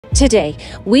Today,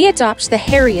 we adopt the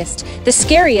hairiest, the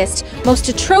scariest, most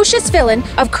atrocious villain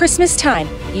of Christmas time.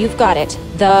 You've got it,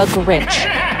 the Grinch.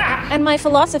 And my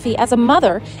philosophy as a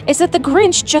mother is that the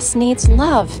Grinch just needs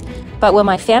love. But will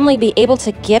my family be able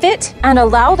to give it and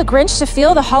allow the Grinch to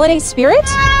feel the holiday spirit?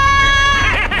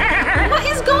 What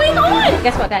is going on?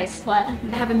 Guess what, guys? What?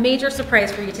 I have a major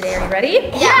surprise for you today. Are you ready?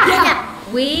 Yeah.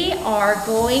 We are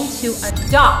going to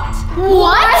adopt.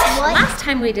 What? Last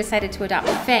time we decided to adopt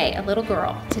Faye, a little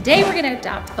girl. Today we're gonna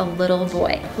adopt a little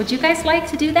boy. Would you guys like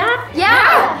to do that?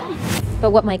 Yeah.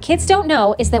 But what my kids don't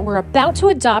know is that we're about to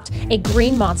adopt a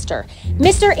green monster.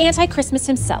 Mr. Anti-Christmas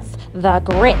himself, the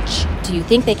Grinch. Do you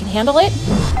think they can handle it?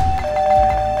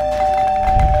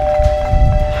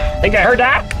 Think I heard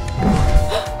that?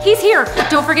 He's here.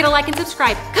 Don't forget to like and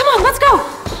subscribe. Come on, let's go.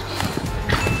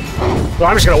 Well,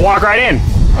 I'm just gonna walk right in.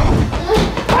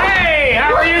 Hey,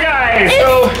 how are you guys?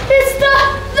 It's the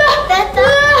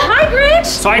Hi, Grinch.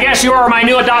 So I guess you are my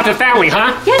new adopted family,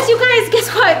 huh? Yes, you guys, guess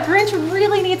what? Grinch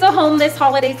really needs a home this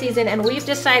holiday season, and we've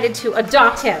decided to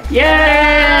adopt him.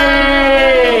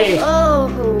 Yay!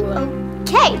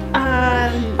 Okay.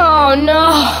 Oh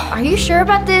no. Are you sure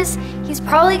about this? He's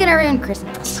probably gonna ruin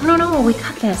Christmas. No, we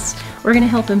got this. We're gonna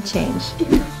help him change.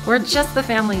 We're just the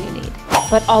family you need.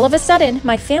 But all of a sudden,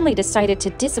 my family decided to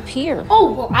disappear.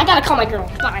 Oh, well, I gotta call my girl.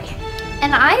 Bye.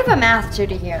 And I have a math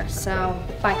tutor here, so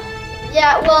bye.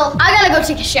 Yeah, well, I gotta go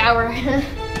take a shower.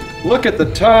 Look at the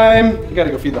time. You gotta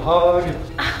go feed the hog.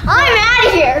 I'm out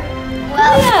of here.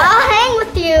 Well, I'll hang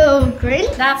with you,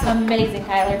 Grinch. That's amazing,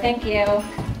 Kyler. Thank you.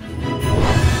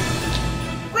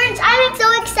 Grinch, I'm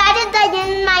so excited that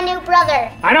you're my new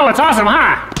brother. I know, it's awesome,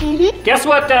 huh? Mm-hmm. Guess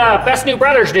what best new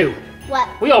brothers do? What?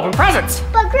 We open presents.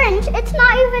 But Grinch, it's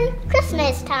not even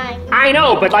Christmas time. I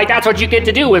know, but like that's what you get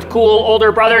to do with cool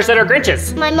older brothers that are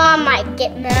Grinches. My mom might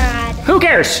get mad. Who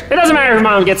cares? It doesn't matter if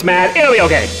mom gets mad. It'll be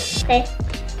okay. Okay.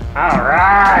 All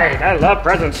right, I love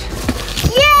presents.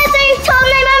 Yes, I told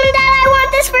my mom and dad I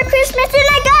want this for Christmas and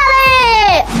I got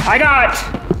it! I got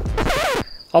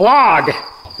a log.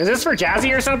 Is this for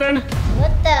Jazzy or something?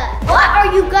 What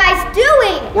are you guys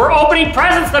doing? We're opening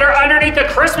presents that are underneath the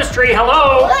Christmas tree.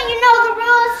 Hello? Don't you know the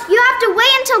rules? You have to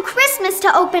wait until Christmas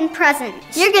to open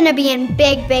presents. You're gonna be in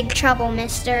big trouble,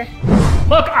 mister.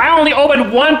 Look, I only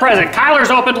opened one present. Kyler's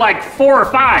opened like 4 or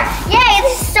 5. Yay,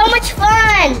 this is so much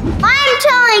fun! I'm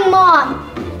telling Mom!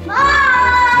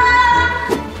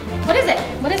 Mom! What is it?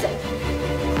 What is it?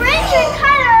 Grinch and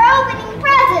Kyler are opening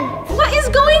presents! What is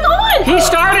going on? He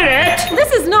started it!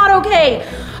 This is not okay.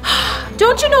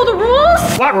 Don't you know the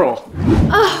rules? What rule?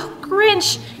 Oh,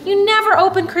 Grinch, you never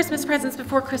open Christmas presents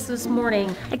before Christmas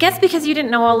morning. I guess because you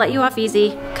didn't know, I'll let you off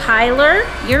easy. Kyler,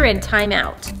 you're in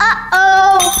timeout.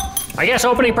 Uh-oh! I guess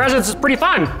opening presents is pretty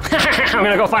fun. I'm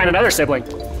gonna go find another sibling.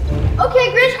 Okay,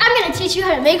 Grinch, I'm gonna teach you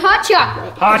how to make hot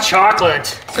chocolate. Hot chocolate.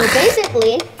 So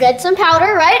basically, get some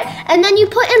powder, right? And then you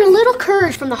put in a little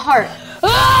courage from the heart.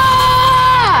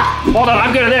 Ah! Hold on,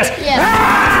 I'm good at this. Yeah.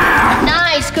 Ah!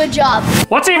 Nice, good job.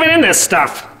 What's even in this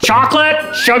stuff?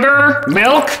 Chocolate, sugar,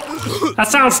 milk? That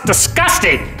sounds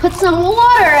disgusting. Put some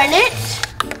water in it.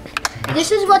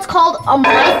 This is what's called a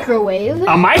microwave.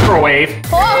 A microwave?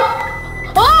 Oh!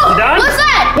 Oh! You done? What's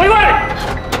that? Wait, what?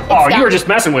 Oh, you done. were just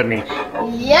messing with me.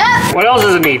 Yep. What else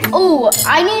does it need? Oh,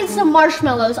 I need some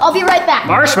marshmallows. I'll be right back.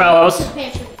 Marshmallows?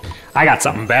 I got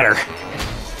something better.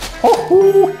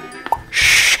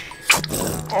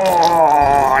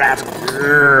 Oh, that's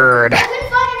good. I couldn't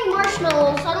find any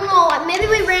marshmallows. I don't know. Maybe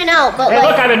we ran out, but Hey,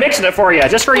 look, I've been mixing it for you,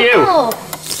 just for you. Oh.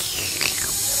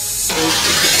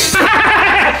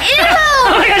 Ew!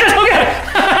 Oh my gosh, that's so good.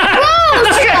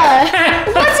 Gross!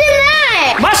 What's in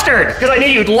that? Mustard, because I knew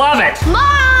you'd love it. Mom!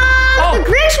 Oh. The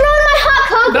Grinch ruined my hot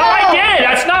cocoa! No, I did.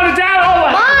 That's not a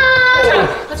doubt. Mom!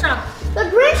 What's wrong? The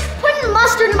Grinch put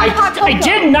mustard in my hot cocoa. I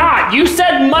did not. You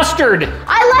said mustard.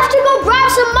 I left to go grab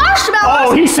some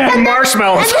marshmallows. Oh, he said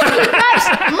marshmallows. And then he grabs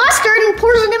mustard and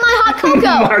pours it in my hot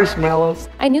cocoa. Marshmallows.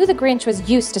 I knew the Grinch was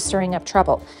used to stirring up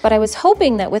trouble, but I was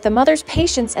hoping that with a mother's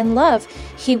patience and love,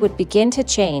 he would begin to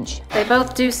change. They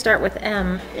both do start with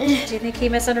M. Do you think he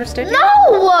misunderstood you?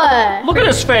 No! Look at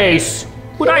his face.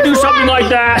 Would I do something like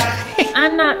that?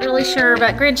 I'm not really sure,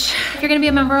 but Grinch, if you're gonna be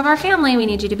a member of our family, we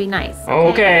need you to be nice.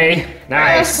 Okay,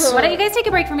 nice. Why don't you guys take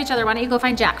a break from each other? Why don't you go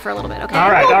find Jack for a little bit, okay?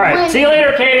 All right. See you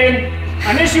later, Kaden.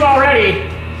 I miss you already.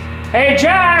 Hey,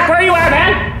 Jack, where you at,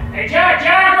 man? Hey, Jack,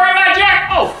 where you at, Jack?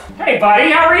 Oh, hey,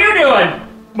 buddy, how are you doing?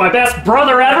 My best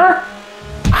brother ever?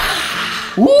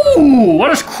 Ooh, what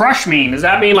does crush mean? Does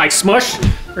that mean like smush?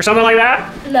 or something like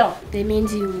that? No, it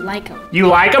means you like him. You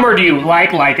like him or do you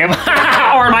like him?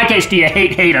 Or in my case, do you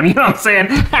hate him? You know what I'm saying?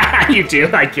 You do,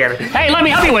 I get it. Hey, let me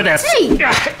help you with this. Hey!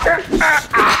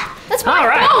 That's my All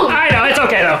right, phone! I know, it's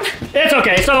okay though. It's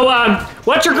okay, so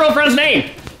what's your girlfriend's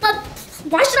name?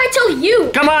 Why should I tell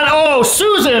you? Come on, oh,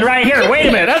 Susan right here. Wait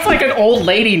a minute, that's like an old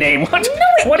lady name.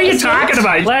 What are you talking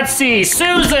about? Let's see,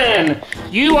 Susan,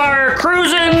 you are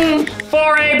cruising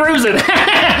for a bruising.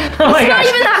 Oh my gosh. It's not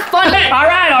even that funny. All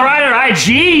right,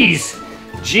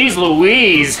 Jeez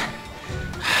Louise.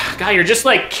 God, you're just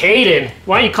like Caden.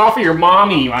 Why don't you call for your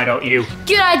mommy, why don't you?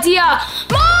 Good idea.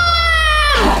 Mom!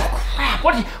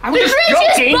 What? I was just Grinch is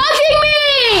joking. bugging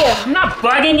me! I'm not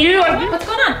bugging you. What's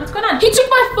going on? What's going on? He took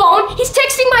my phone, he's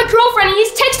texting my girlfriend, and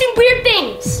he's texting weird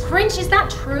things. Grinch, is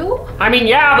that true? I mean,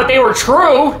 yeah, but they were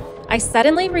true. I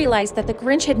suddenly realized that the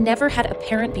Grinch had never had a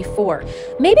parent before.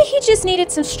 Maybe he just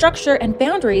needed some structure and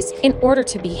boundaries in order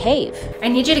to behave. I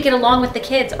need you to get along with the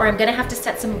kids or I'm gonna have to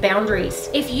set some boundaries.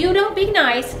 If you don't be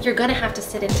nice, you're gonna have to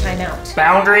sit in timeout.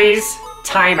 Boundaries?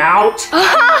 Timeout?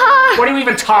 What are you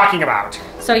even talking about?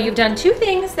 So you've done 2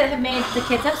 things that have made the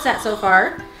kids upset so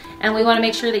far, and we wanna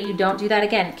make sure that you don't do that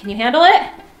again. Can you handle it?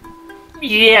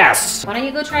 Yes. Why don't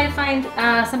you go try to find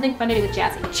something fun to do with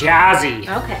Jazzy? Jazzy.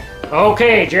 Okay.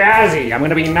 Okay, Jazzy. I'm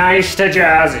gonna be nice to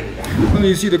Jazzy. Well,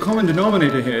 you see the common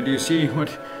denominator here. Do you see what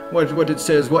it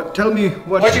says? Tell me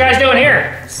what. What you guys doing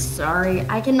here? Sorry,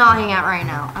 I cannot hang out right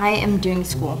now. I am doing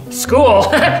school. School?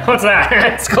 What's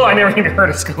that? School? I never even heard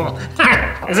of school.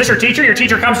 Is this your teacher? Your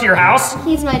teacher comes to your house?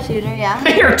 He's my tutor, yeah.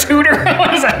 Your tutor?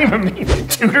 What does that even mean?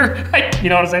 Tutor? You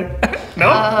know what I'm saying?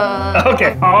 No?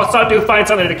 Okay. I'll also find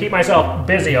something to keep myself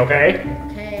busy, okay?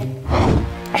 Okay.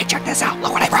 Hey, check this out.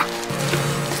 Look what I brought.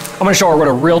 I'm gonna show her what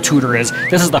a real tutor is.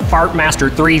 This is the Fart Master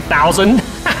 3000.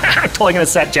 I'm totally gonna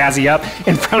set Jazzy up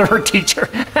in front of her teacher.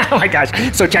 Oh my gosh.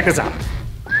 So check this out. Are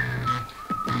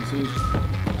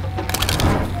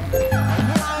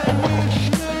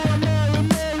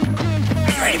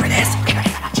you ready for this?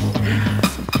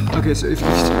 Okay, so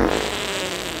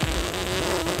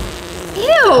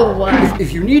Ew!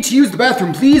 if you need to use the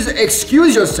bathroom, please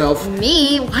excuse yourself.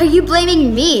 Me? Why are you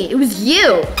blaming me? It was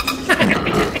you.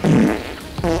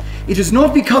 It is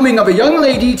not becoming of a young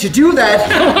lady to do that.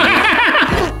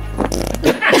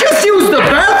 Just use the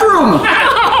bathroom!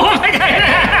 Oh my god!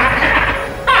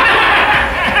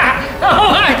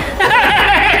 Oh my!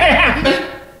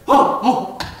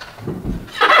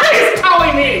 He's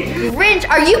calling me! Grinch,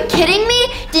 are you kidding me?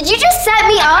 Did you just set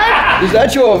me up? Is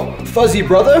that your fuzzy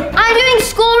brother? I'm doing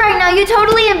school right now. You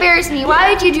totally embarrassed me.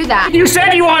 Why would you do that? You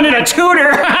said you wanted a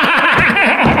tutor!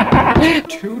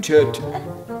 Tutor.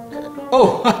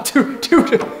 Oh,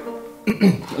 tutor.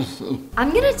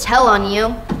 I'm gonna tell on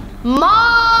you.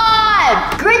 Mom!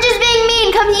 Grinch is being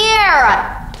mean. Come here.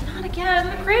 Not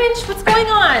again. Grinch, what's going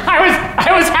on?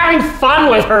 I was having fun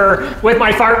with her, with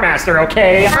my Fart Master,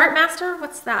 okay? Fart Master?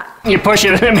 What's that? You push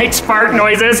it and it makes fart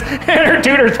noises, and her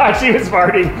tutor thought she was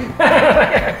farting.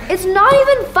 It's not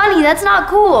even funny. That's not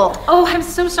cool. Oh, I'm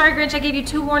so sorry, Grinch. I gave you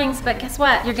 2 warnings, but guess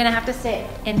what? You're gonna have to sit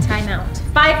in timeout.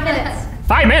 5 minutes.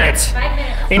 5 minutes? 5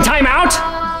 minutes. In timeout?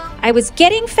 I was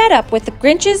getting fed up with the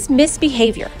Grinch's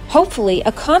misbehavior. Hopefully,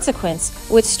 a consequence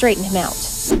would straighten him out.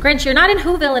 Grinch, you're not in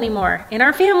Whoville anymore. In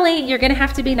our family, you're gonna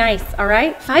have to be nice, all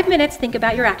right? 5 minutes, think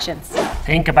about your actions.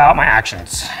 Think about my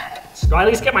actions. Do I at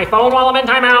least get my phone while I'm in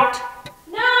timeout?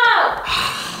 No!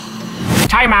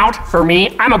 Timeout for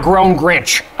me. I'm a grown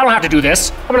Grinch. I don't have to do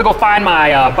this. I'm gonna go find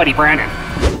my buddy Brandon.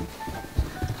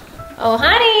 Oh,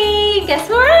 honey, guess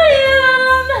where I am?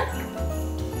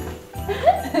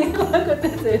 Look what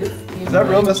this is. Is that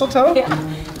real mistletoe? Yeah.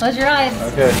 Close your eyes.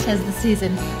 Okay. 'Tis the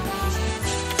season. What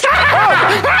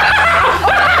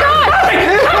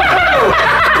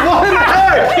in the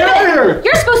heck? Get out of here!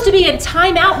 You're supposed to be in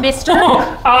timeout, mister. The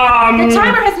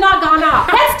timer has not gone off.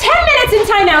 That's 10 minutes in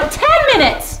timeout. 10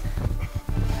 minutes.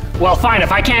 Well, fine.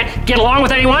 If I can't get along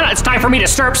with anyone, it's time for me to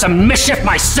stir up some mischief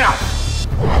myself.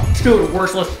 Stupid,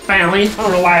 worthless family. I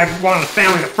don't know why I wanted a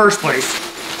family in the first place.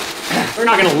 They're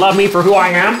not gonna love me for who I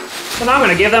am, and I'm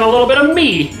gonna give them a little bit of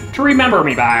me to remember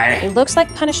me by. It looks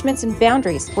like punishments and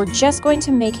boundaries were just going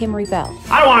to make him rebel.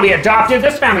 I don't want to be adopted.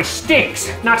 This family stinks.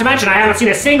 Not to mention, I haven't seen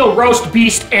a single roast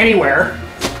beast anywhere.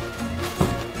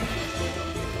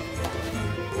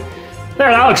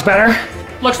 There, that looks better.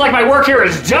 Looks like my work here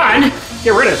is done.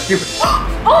 Get rid of this stupid.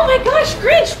 Oh my gosh,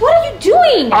 Grinch, what are you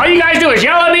doing? All you guys do is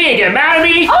yell at me and get mad at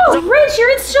me. Oh, Grinch, you're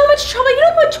in so much trouble. You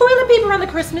don't put toilet paper on the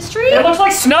Christmas tree. It looks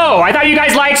like snow. I thought you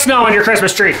guys liked snow on your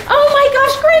Christmas tree. Oh my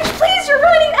gosh, Grinch, please, you're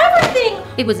ruining everything.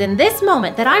 It was in this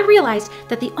moment that I realized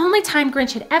that the only time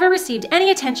Grinch had ever received any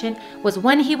attention was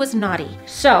when he was naughty.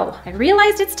 So I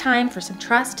realized it's time for some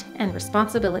trust and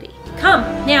responsibility. Come,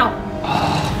 now.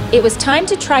 It was time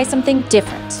to try something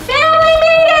different. Family meeting!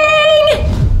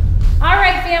 All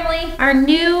right, family. Our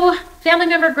new family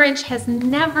member Grinch has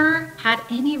never had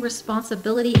any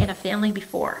responsibility in a family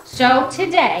before. So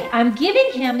today, I'm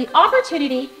giving him the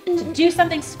opportunity to do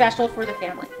something special for the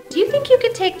family. Do you think you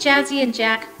could take Jazzy and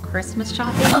Jack Christmas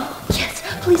shopping? Oh, yes,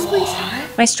 please, please.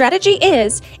 My strategy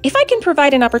is, if I can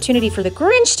provide an opportunity for the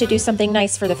Grinch to do something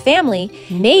nice for the family,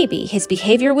 maybe his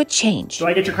behavior would change. Do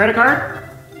I get your credit card?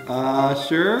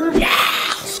 Sure. Yeah,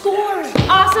 score.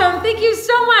 Awesome, thank you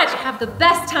so much. Have the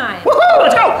best time. Woohoo,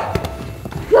 let's go.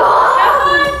 Have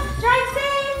fun, drive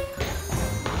safe.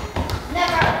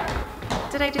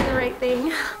 Never. Did I do the right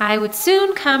thing? I would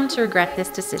soon come to regret this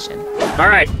decision. All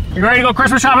right, you ready to go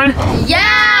Christmas shopping?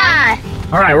 Yeah!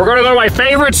 All right, we're gonna go to my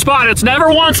favorite spot. It's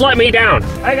never once let me down.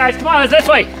 Hey guys, come on, it's this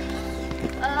way.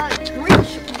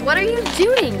 Grinch, what are you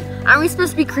doing? Aren't we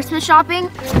supposed to be Christmas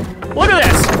shopping? Look at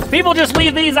this. People just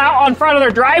leave these out on front of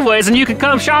their driveways and you can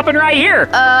come shopping right here.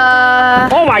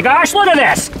 Oh my gosh, look at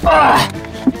this.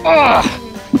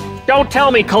 Don't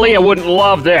tell me Kalia wouldn't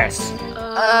love this.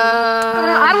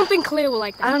 I don't think Kalia will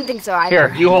like that. I don't think so either.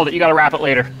 Here, you hold it. You gotta wrap it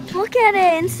later. Look at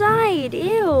it inside.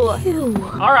 Ew.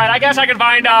 All right, I guess I can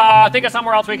find, think of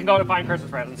somewhere else we can go to find Christmas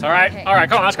presents, all right? Okay. All right,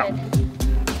 come on, let's go.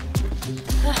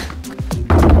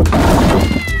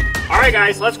 All right,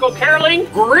 guys, let's go caroling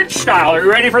Grinch style. Are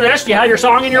you ready for this? Do you have your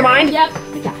song in your mind? Yep.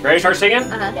 Ready to start singing?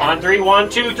 On three, 1,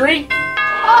 2, 3.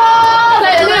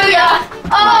 Hallelujah!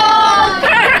 Oh!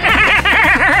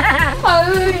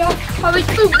 Hallelujah.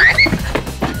 Hallelujah.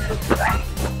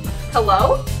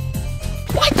 Hello?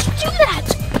 Why'd you do that?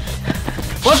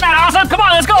 Wasn't that awesome? Come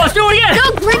on, let's go. Let's do it again.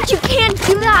 No, Grinch, you can't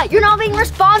do that. You're not being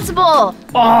responsible.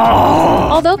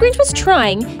 Although Grinch was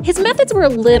trying, his methods were a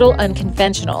little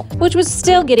unconventional, which was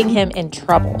still getting him in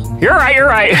trouble. You're right, you're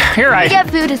right, you're right. Get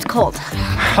food, it's cold.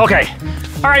 Okay.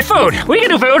 All right, food. We can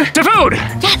do food. To food.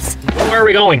 Yes. Where are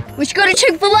we going? We should go to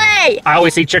Chick-fil-A. I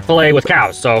always see Chick-fil-A with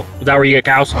cows, so is that where you get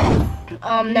cows?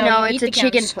 No, it's a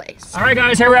chicken place. All right,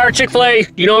 guys, here we are at Chick-fil-A.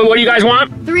 Do you know what you guys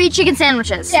want? 3 chicken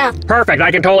sandwiches. Yeah. Perfect, I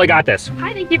can totally got this.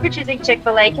 Hi, thank you for choosing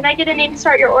Chick-fil-A. Can I get a name to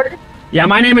start your order? Yeah,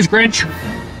 my name is Grinch.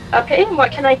 Okay, and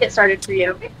what can I get started for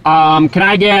you? Can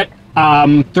I get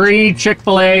 3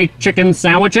 Chick-fil-A chicken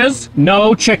sandwiches?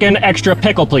 No chicken, extra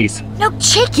pickle, please. No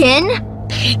chicken.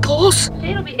 Pickles?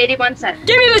 Okay, it'll be 81 cents.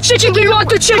 Give me the chicken. We want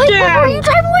the chicken. Wait, are you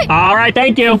driving away? All right,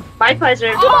 thank you. My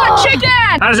pleasure. Come on, chicken.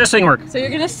 How does this thing work? So you're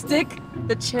gonna stick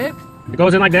the chip? It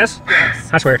goes in like this? Yes.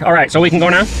 That's weird. All right, so we can go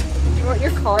now? You want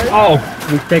your card? Oh,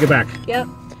 take it back. Yep.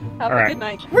 Have All a right. good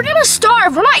night. We're gonna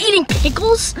starve. We're not eating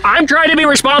pickles. I'm trying to be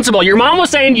responsible. Your mom was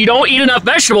saying you don't eat enough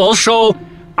vegetables, so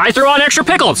I threw on extra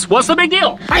pickles. What's the big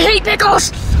deal? I hate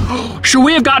pickles. Should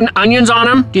we have gotten onions on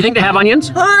them? Do you think they have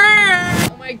onions?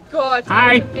 Oh my god.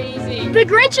 Hi. Amazing. The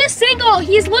Grinch is single.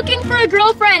 He's looking for a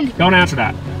girlfriend. Don't answer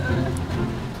that.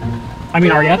 I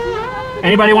mean, are you?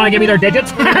 Anybody want to give me their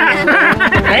digits?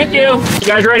 Thank you. You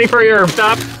guys ready for your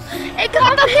stuff? It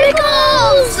got the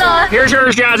pickles. Here's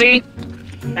yours, Jazzy.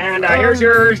 And here's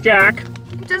yours, Jack.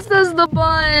 Just as the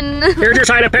bun. Here's your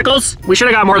side of pickles. We should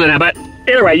have got more than that, but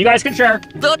either way, you guys can share.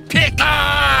 The pickles!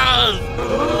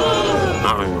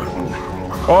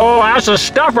 Oh, that's the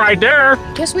stuff right there.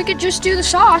 Guess we could just do the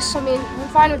sauce. I mean, we're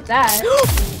fine with that.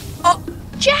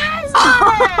 Jasmine.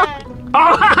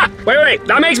 Oh, wait,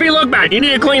 that makes me look bad. You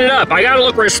need to clean it up. I gotta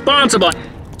look responsible.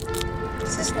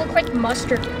 Does this look like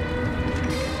mustard?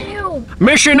 Ew.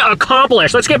 Mission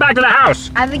accomplished. Let's get back to the house.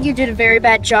 I think you did a very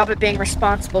bad job at being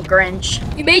responsible, Grinch.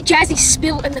 You made Jazzy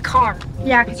spill in the car.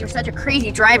 Yeah, because you're such a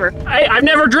crazy driver. I've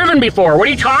never driven before. What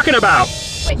are you talking about?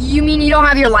 You mean you don't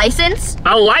have your license?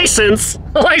 A license?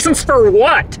 A license for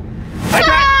what?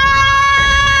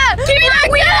 Give me that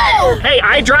wheel! Hey,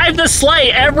 I drive the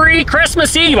sleigh every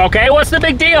Christmas Eve, okay? What's the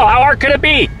big deal? How hard could it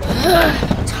be?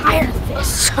 Tired of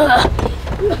this. I'm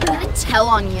gonna tell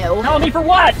on you. Tell me for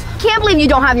what? Can't believe you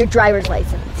don't have your driver's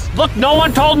license. Look, no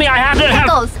one told me I have to have...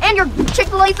 Pickles and your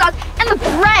Chick-fil-A sauce and the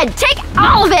bread. Take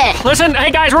all of it. Listen,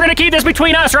 hey guys, we're gonna keep this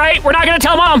between us, right? We're not gonna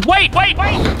tell Mom. Wait. That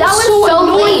was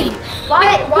so mean.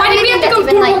 Why did we have to go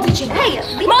doorbell teaching? Hey,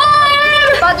 Mom!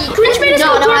 Buddy. Grinch made us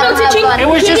go doorbell teaching. It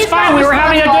was just fine. We were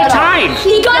having a good time.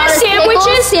 He got us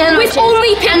sandwiches with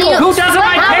only pickles. Who doesn't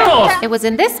like pickles? It was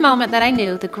in this moment that I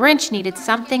knew the Grinch needed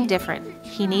something different.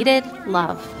 He needed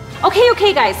love.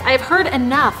 Okay, guys, I've heard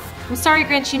enough. I'm sorry,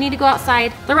 Grinch, you need to go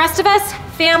outside. The rest of us,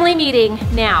 family meeting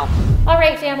now. All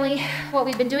right, family, what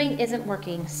we've been doing isn't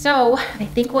working. So I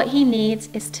think what he needs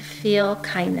is to feel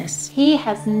kindness. He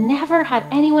has never had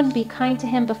anyone be kind to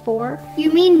him before.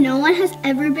 You mean no one has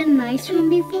ever been nice to him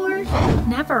before?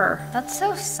 Never. That's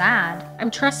so sad.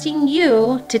 I'm trusting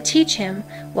you to teach him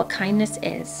what kindness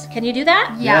is. Can you do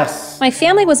that? Yes. My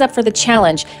family was up for the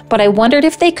challenge, but I wondered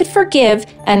if they could forgive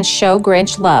and show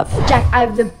Grinch love. Jack, I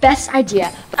have the best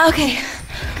idea. Okay.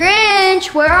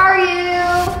 Grinch, where are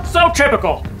you? So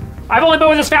typical. I've only been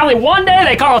with this family one day,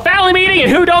 they call a family meeting,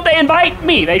 and who don't they invite?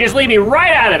 Me. They just leave me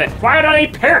right out of it. Why are there any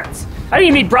parents? I didn't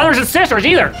even meet brothers and sisters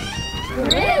either.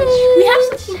 Grinch, we have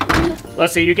something.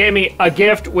 Let's see, you gave me a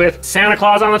gift with Santa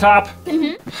Claus on the top.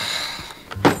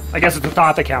 I guess it's the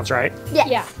thought that counts, right?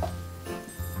 Yeah.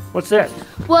 What's this?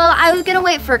 Well, I was gonna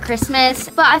wait for Christmas,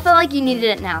 but I felt like you needed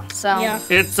it now, so. Yeah.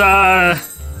 It's, a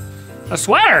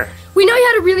sweater. We know you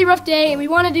had a really rough day and we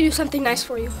wanted to do something nice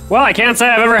for you. Well, I can't say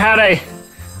I've ever had a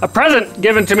present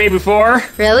given to me before.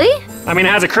 Really? I mean, it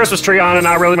has a Christmas tree on it,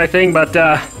 not really my thing, but,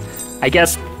 I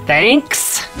guess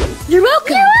thanks? You're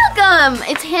welcome. You're welcome.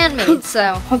 It's handmade,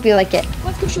 so hope you like it.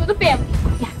 Let's go show the family.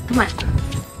 Yeah, come on.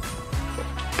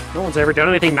 No one's ever done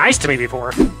anything nice to me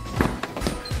before.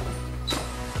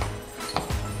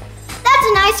 That's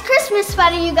a nice Christmas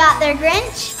sweater you got there,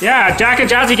 Grinch. Yeah, Jack and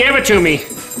Jazzy gave it to me.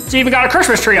 It's even got a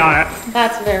Christmas tree on it.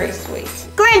 That's very sweet.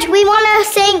 Grinch, we want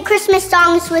to sing Christmas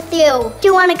songs with you. Do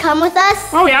you want to come with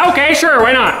us? Oh yeah, okay, sure,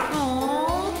 why not?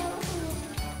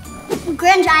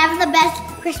 Grinch, I have the best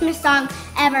Christmas song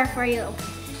ever for you.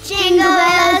 Jingle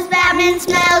bells, Batman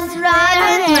smells,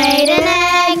 Robin laid an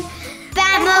egg.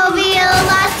 Batmobile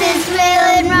lost his wheel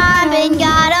and Robin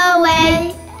got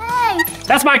away. Hey,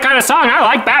 That's my kind of song. I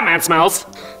like Batman smells.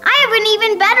 I have an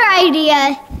even better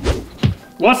idea.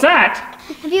 What's that?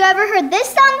 Have you ever heard this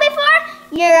song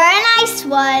before? You're a nice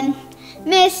one,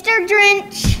 Mr.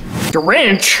 Grinch.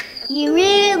 Grinch? You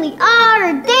really are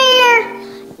a dear.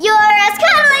 You're as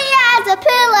cuddly as a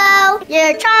pillow.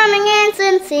 You're charming and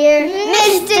sincere,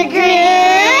 Mr.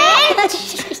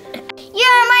 Grinch.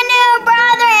 You're my new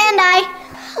brother and I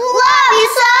love you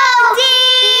so dear.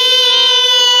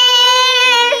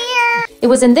 It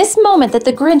was in this moment that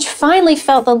the Grinch finally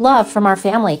felt the love from our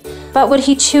family. But would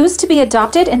he choose to be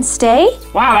adopted and stay?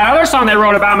 Wow, that other song they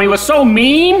wrote about me was so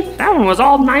mean. That one was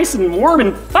all nice and warm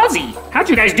and fuzzy. How'd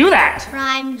you guys do that?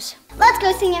 Rhymes. Let's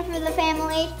go sing it for the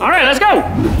family. All right, let's go.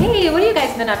 Hey, what have you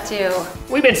guys been up to?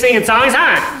 We've been singing songs,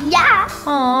 huh? Yeah.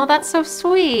 Aw, that's so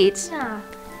sweet.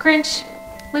 Grinch,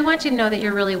 we want you to know that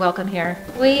you're really welcome here.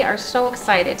 We are so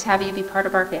excited to have you be part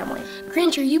of our family.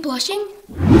 Grinch, are you blushing?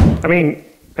 I mean,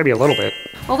 maybe a little bit.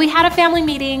 Well, we had a family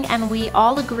meeting and we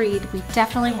all agreed we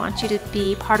definitely want you to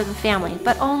be part of the family,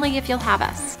 but only if you'll have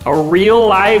us. A real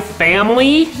live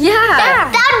family?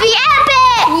 That'd be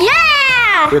epic.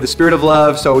 Yeah. We're the spirit of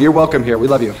love, so you're welcome here. We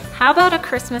love you. How about a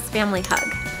Christmas family hug?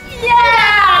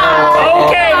 Yeah.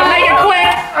 Okay, we'll make it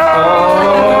quick.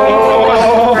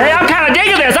 Hey, I'm kind of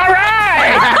digging this. All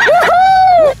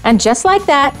right. And just like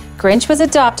that, Grinch was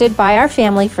adopted by our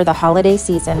family for the holiday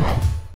season.